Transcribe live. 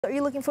Are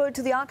you looking forward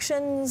to the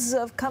auctions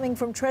coming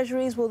from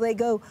Treasuries? Will they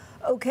go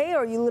okay,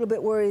 or are you a little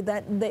bit worried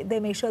that they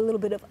may show a little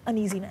bit of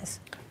uneasiness?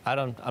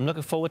 I'm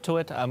looking forward to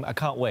it. I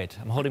can't wait.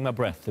 I'm holding my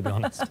breath, to be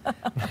honest.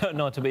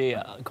 No, to be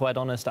quite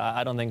honest,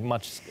 I don't think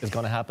much is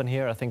going to happen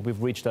here. I think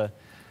we've reached an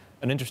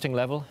interesting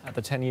level at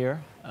the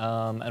 10-year.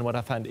 And what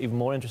I find even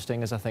more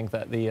interesting is I think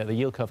that the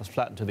yield curve has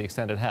flattened to the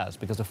extent it has,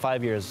 because the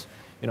 5 years,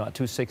 at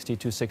 260,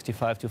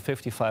 265,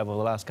 255 over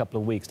the last couple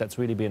of weeks, that's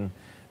really been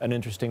an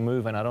interesting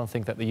move. And I don't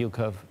think that the yield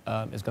curve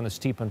is going to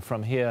steepen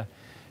from here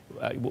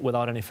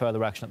without any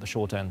further action at the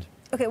short end.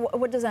 OK,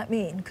 what does that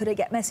mean? Could it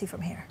get messy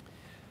from here?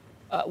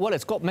 Well,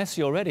 it's got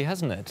messy already,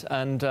 hasn't it?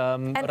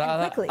 But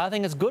I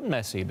think it's good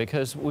messy,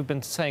 because we've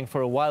been saying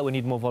for a while we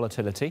need more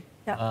volatility.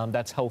 Yeah.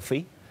 That's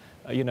healthy.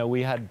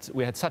 We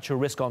had such a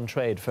risk-on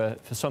trade for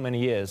so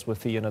many years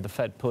with the the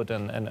Fed put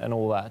and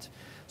all that.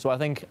 So I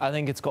think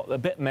it's got a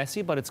bit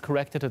messy, but it's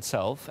corrected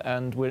itself,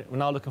 and we're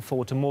now looking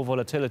forward to more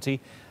volatility.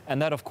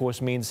 And that, of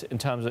course, means in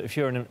terms of if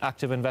you're an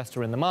active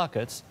investor in the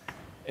markets,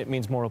 it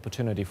means more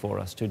opportunity for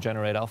us to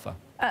generate alpha.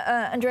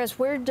 Andreas,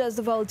 where does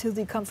the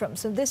volatility come from?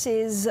 So this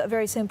is a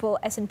very simple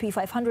S&P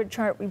 500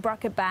 chart. We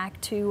brought it back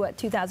to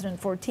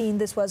 2014.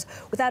 This was,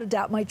 without a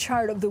doubt, my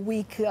chart of the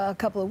week a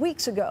couple of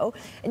weeks ago.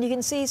 And you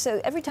can see, so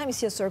every time you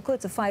see a circle,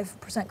 it's a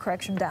 5%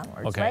 correction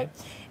downwards, okay, right?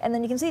 And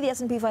then you can see the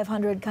S&P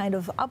 500 kind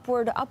of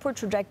upward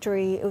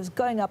trajectory. It was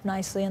going up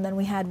nicely, and then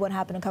we had what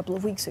happened a couple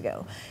of weeks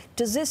ago.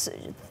 Does this,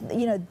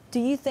 do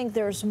you think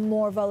there's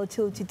more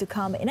volatility to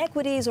come in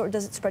equities, or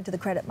does it spread to the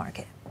credit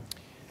market?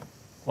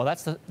 Well,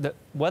 that's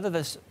whether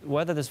this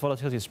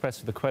volatility spreads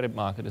to the credit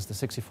market is the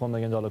 $64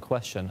 million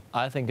question.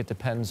 I think it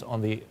depends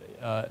on the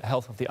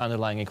health of the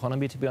underlying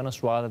economy, to be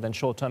honest, rather than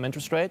short-term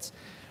interest rates.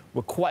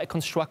 We're quite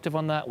constructive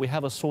on that. We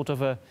have a sort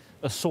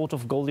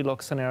of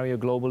Goldilocks scenario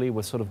globally,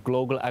 with sort of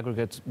global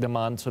aggregate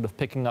demand sort of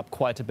picking up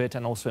quite a bit,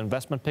 and also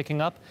investment picking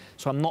up.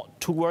 So I'm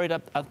not too worried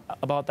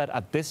about that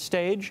at this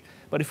stage.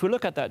 But if we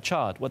look at that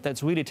chart, what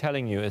that's really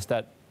telling you is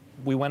that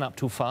we went up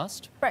too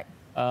fast. Right.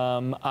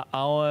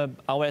 Our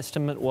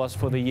estimate was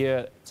for the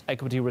year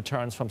equity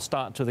returns from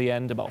start to the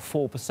end about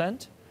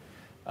 4%.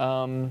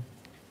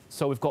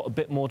 So we've got a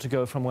bit more to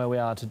go from where we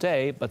are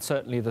today, but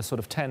certainly the sort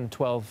of 10,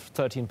 12,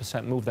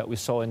 13% move that we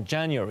saw in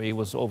January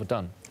was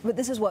overdone. But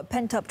this is what,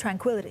 pent-up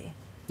tranquility,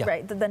 yeah,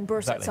 right, that then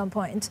bursts exactly at some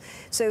point.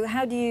 So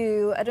how do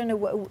you, I don't know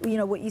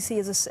what you see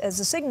as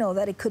a signal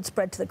that it could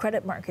spread to the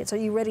credit markets? Are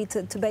you ready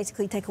to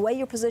basically take away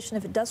your position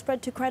if it does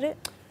spread to credit?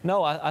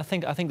 No, I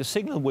think the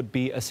signal would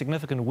be a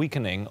significant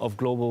weakening of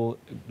global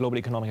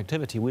economic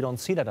activity. We don't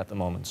see that at the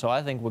moment. So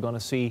I think we're going to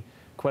see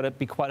credit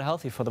be quite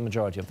healthy for the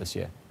majority of this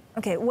year.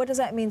 OK, what does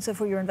that mean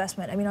for your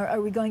investment? I mean, are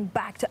we going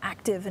back to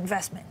active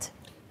investment?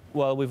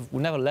 Well, we've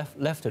never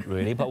left it,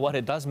 really. But what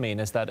it does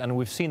mean is that, and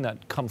we've seen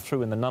that come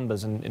through in the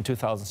numbers in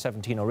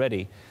 2017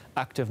 already,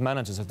 active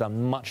managers have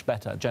done much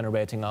better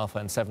generating alpha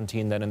in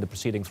 17 than in the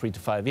preceding 3 to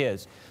 5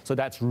 years. So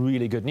that's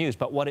really good news.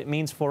 But what it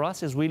means for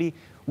us is really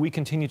we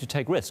continue to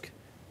take risk.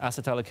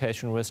 Asset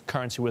allocation risk,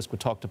 currency risk, we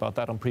talked about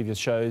that on previous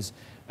shows,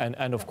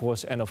 and of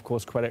course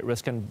credit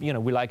risk, and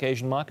we like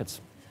Asian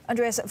markets.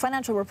 Andreas,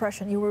 financial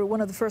repression, you were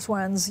one of the first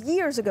ones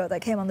years ago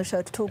that came on the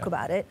show to talk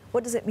about it.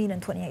 What does it mean in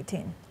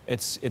 2018?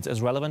 It's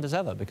as relevant as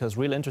ever, because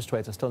real interest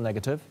rates are still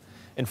negative,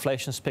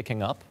 inflation's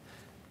picking up,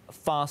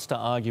 faster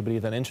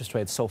arguably than interest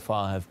rates so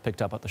far have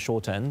picked up at the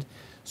short end.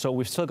 So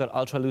we've still got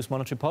ultra-loose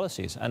monetary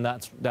policies, and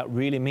that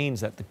really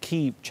means that the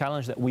key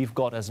challenge that we've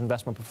got as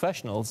investment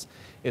professionals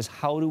is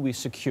how do we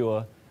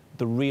secure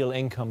the real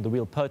income, the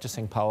real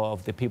purchasing power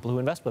of the people who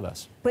invest with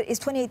us. But is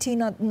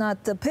 2018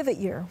 not the pivot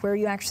year where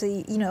you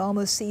actually,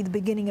 almost see the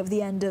beginning of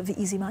the end of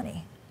easy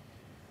money?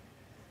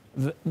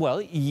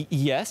 Well,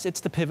 yes,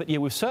 it's the pivot year.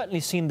 We've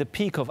certainly seen the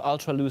peak of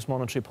ultra-loose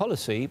monetary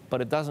policy,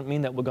 but it doesn't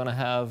mean that we're going to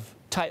have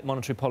tight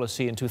monetary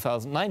policy in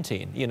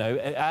 2019.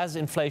 As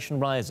inflation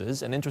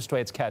rises and interest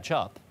rates catch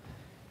up,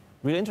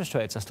 real interest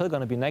rates are still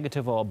going to be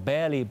negative or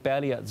barely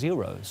at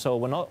zero. So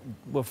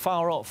we're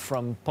far off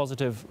from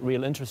positive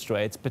real interest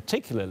rates,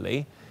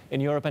 particularly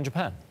in Europe and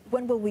Japan.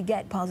 When will we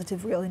get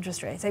positive real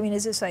interest rates? I mean,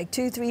 is this like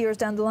 2-3 years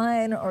down the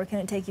line, or can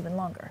it take even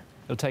longer?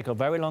 It'll take a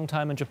very long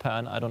time in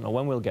Japan. I don't know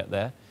when we'll get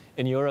there.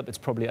 In Europe, it's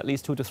probably at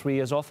least 2 to 3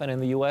 years off, and in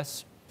the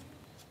US,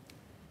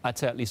 I'd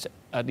say at least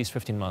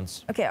 15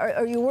 months. OK,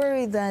 are you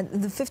worried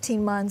that the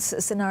 15 months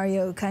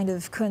scenario kind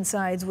of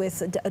coincides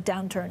with a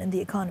downturn in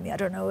the economy? I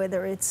don't know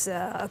whether it's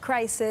a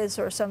crisis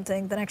or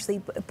something that actually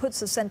puts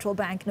the central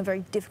bank in a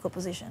very difficult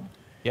position.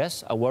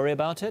 Yes, I worry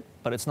about it,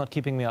 but it's not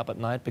keeping me up at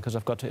night, because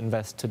I've got to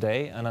invest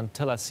today, and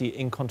until I see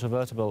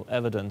incontrovertible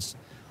evidence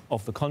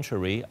of the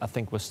contrary, I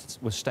think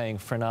we're staying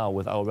for now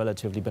with our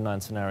relatively benign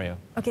scenario.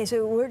 OK,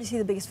 so where do you see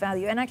the biggest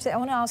value? And actually, I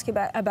want to ask you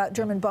about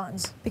German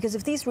bonds, because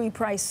if these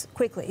reprice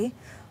quickly,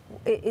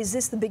 is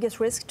this the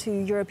biggest risk to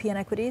European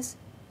equities?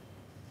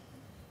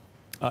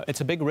 It's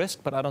a big risk,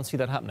 but I don't see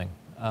that happening.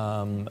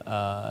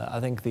 I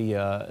think the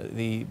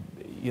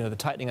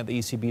tightening at the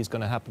ECB is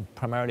going to happen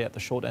primarily at the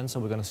short end, so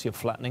we're going to see a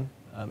flattening,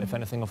 if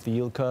anything, of the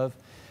yield curve.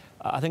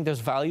 I think there's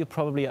value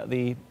probably at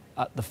the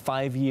at the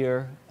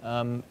 5-year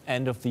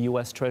end of the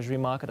U.S. Treasury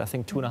market. I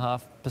think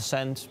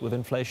 2.5% with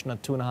inflation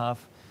at 2.5%.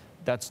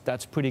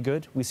 That's pretty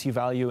good. We see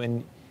value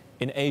in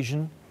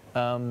Asian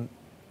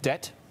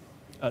debt.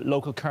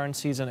 Local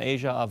currencies in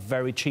Asia are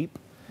very cheap.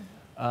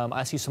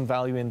 I see some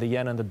value in the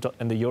yen and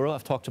the euro.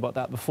 I've talked about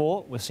that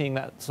before. We're seeing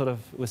that sort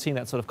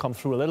of come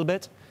through a little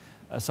bit.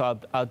 So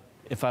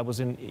if I was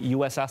in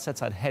U.S.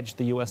 assets, I'd hedge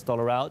the U.S.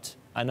 dollar out.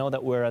 I know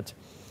that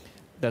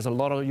there's a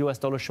lot of U.S.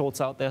 dollar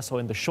shorts out there. So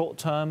in the short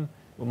term,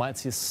 we might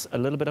see a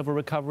little bit of a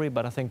recovery.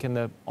 But I think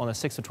on a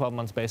 6 to 12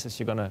 months basis,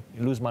 you're going to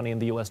lose money in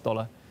the U.S.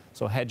 dollar.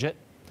 So hedge it.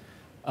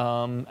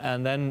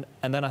 And then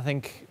I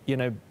think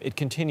it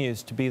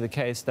continues to be the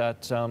case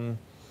that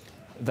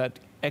that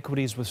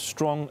equities with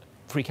strong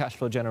free cash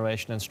flow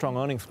generation and strong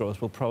earnings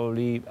growth will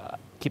probably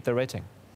keep their rating.